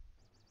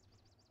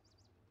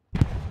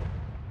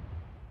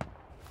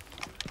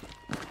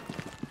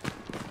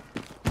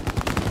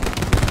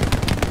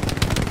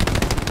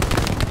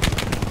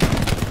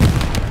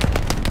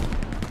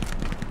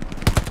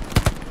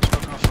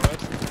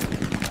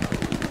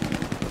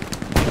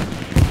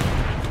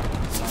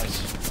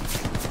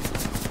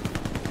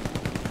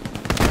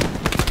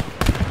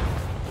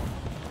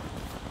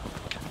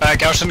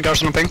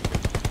 Garrison on ping.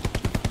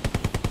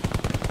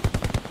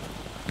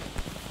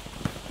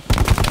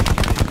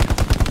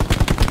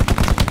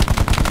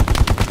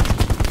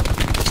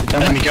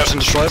 Enemy Garrison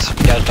destroyed.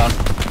 Yeah, it's done.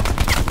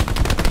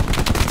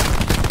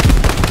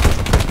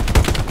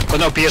 Got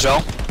no P as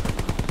well.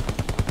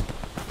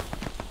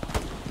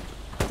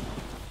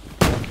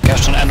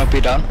 Garrison and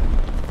NOP down.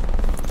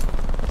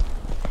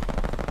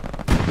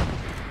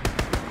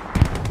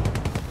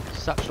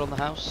 Satchel on the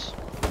house.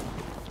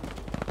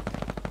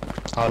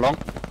 How long?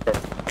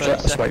 30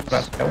 Let's wait for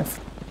that seconds. to go off.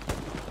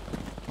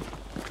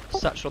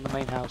 Satchel on the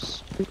main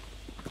house.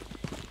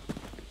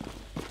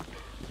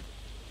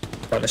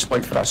 Right, let's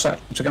wait for that set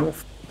to go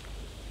off.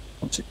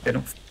 Once it's been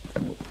off,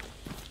 then we'll...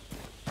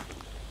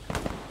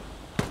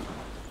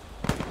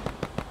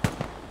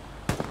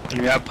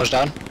 Yeah, push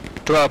down.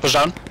 2 hour push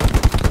down.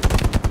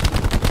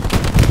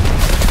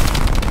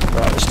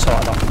 Right, let's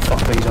tighten up and fuck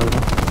these over.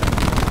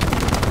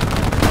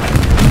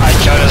 I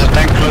shout there's a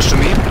tank close to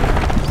me.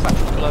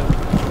 Satchel's below.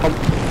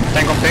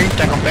 Tank on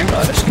ping.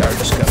 Right, let's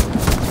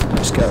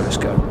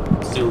go.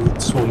 Still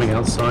swarming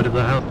outside of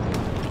the house.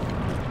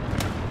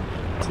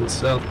 To the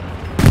south.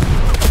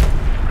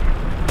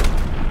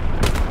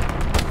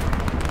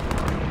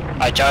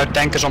 I shout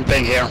tank is on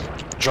ping here.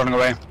 He's running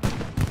away.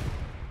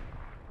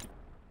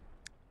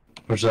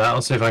 Roger that,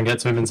 I'll see if I can get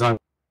to him in time.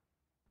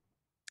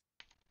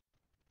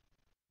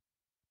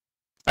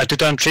 I took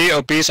down 3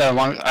 OPs and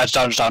 1 it's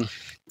down.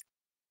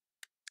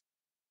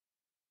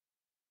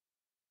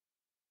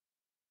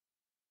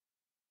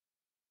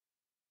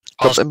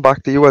 Jumping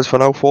back to you as for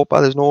now,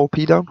 Fortbar, there's no OP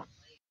down.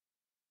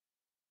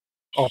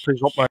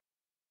 OP's up, mate.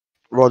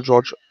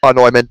 Roger. I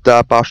know I meant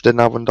Bash didn't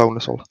have one down,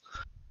 that's all.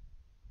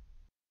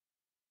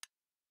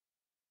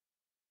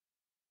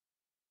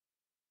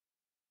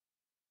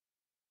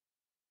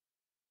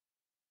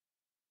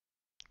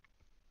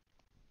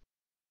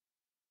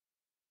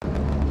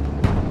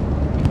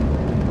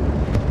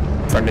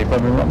 Friendly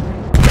bombing run.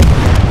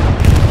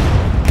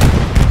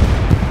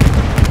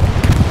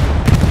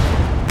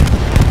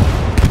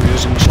 We're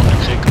using Sonic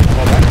Creek.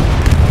 Fall back.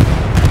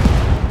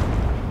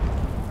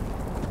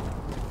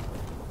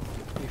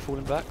 Are you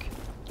falling back?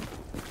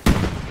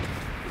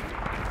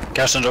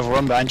 Garrison's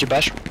overrun behind you,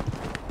 Bash.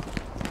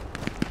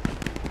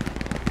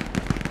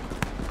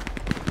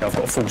 Yeah, I've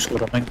got a full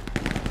squad on me.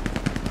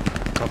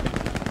 Copy.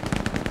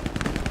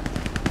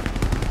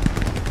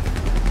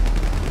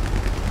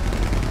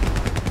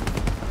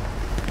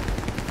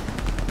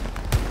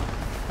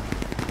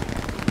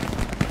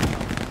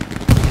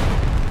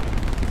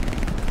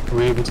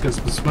 we able to get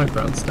some smoke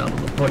rounds down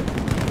on the point?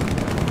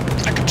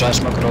 I can try to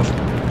smoke it off.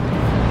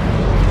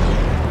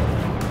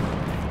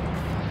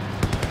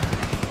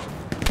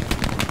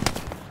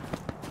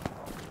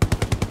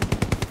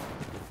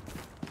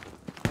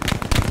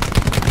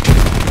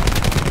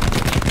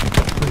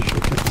 Pretty sure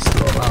people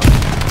still allowed.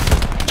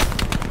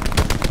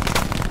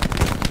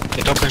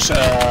 It opens,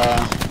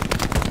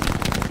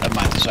 never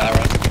mind, it's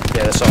alright.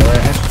 Yeah, that's our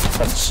ahead.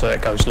 Once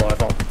it goes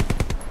live, I'll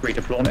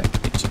redeploy it.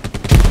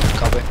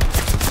 Copy.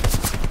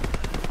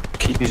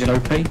 Keep using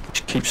OP,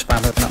 just keep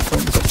spamming that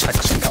point, we've got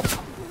tanks and cover.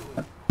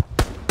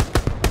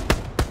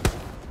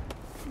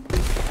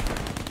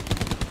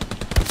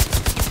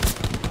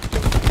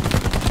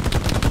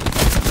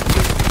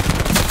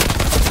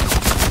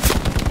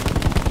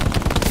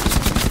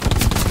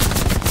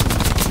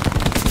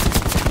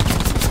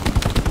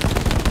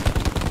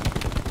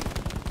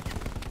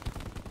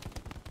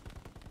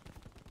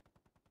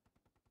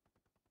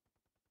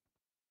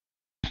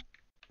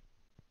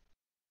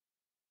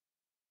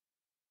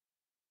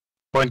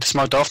 Point is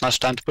smoked off, now it's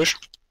time to push.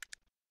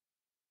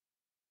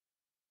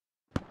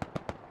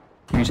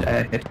 Use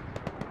airhead.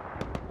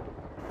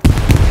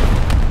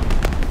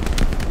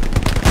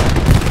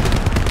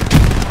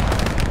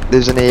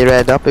 There's an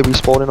airhead up, are we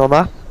spawning on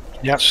that?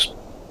 Yes.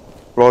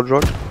 Rod.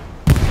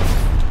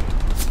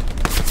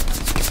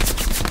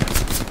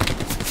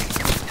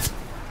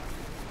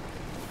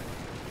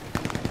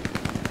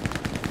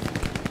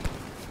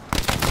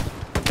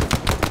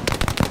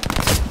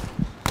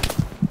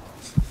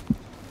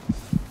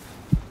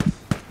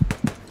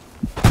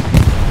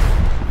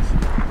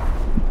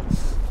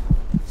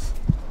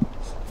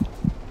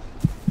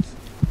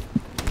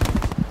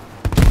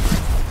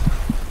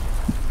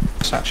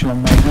 Satchel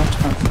on main now.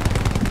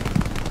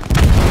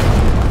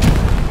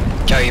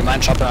 Joe, you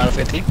mind chopping out of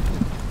 50?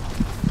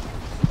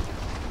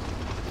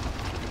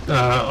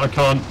 I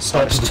can't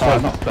stop Let's the tie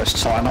him point. up, let's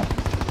tie him up.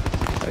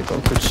 They've got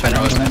a good I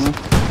know, surround isn't on it? them.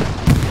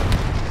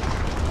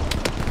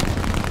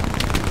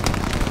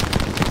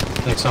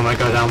 Next time I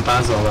go down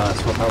Basil,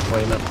 swap out for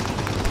you, man.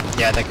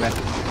 Yeah, take me.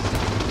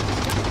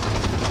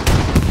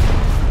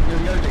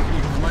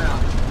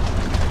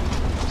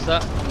 What's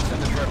that?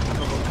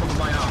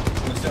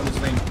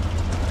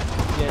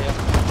 Yeah.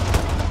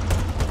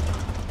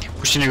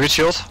 Pushing your good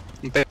shield.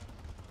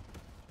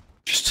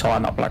 Just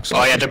tying up black.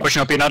 Oh yeah, they're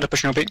pushing up here now, they're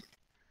pushing up here.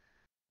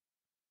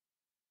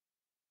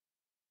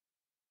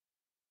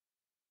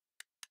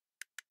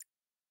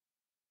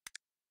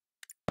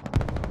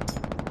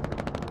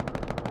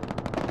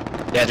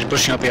 Yeah, they're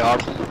pushing up here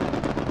hard.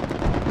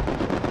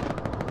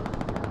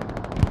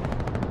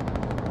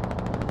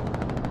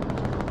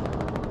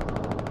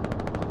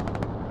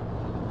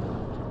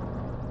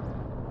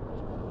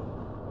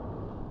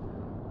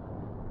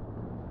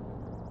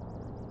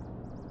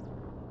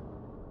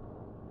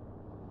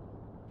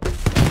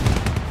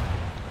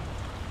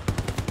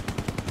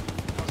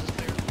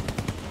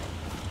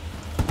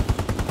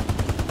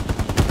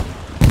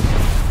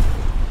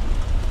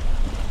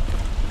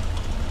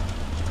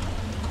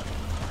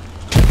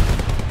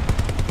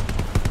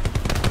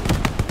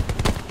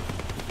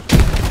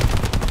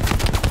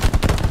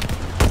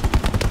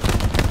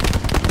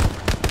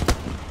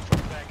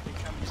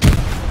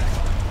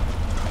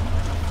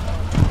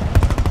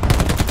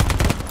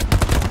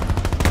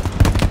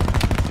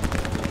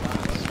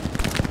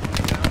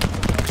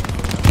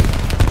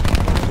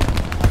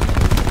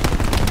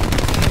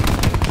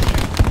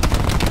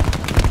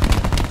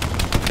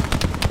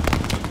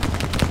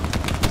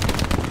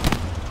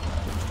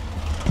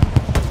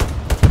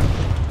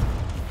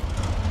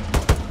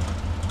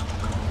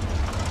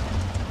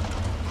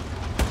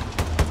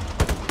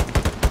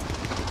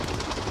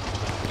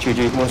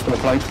 GG, boys, for the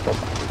play.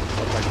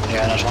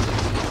 Yeah, nice one.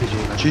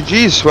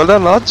 GG's, well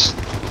done lads.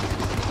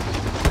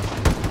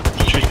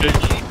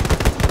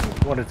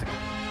 What is it?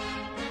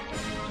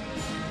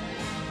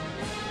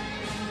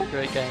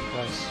 Great game,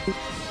 guys.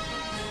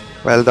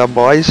 Well done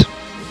boys.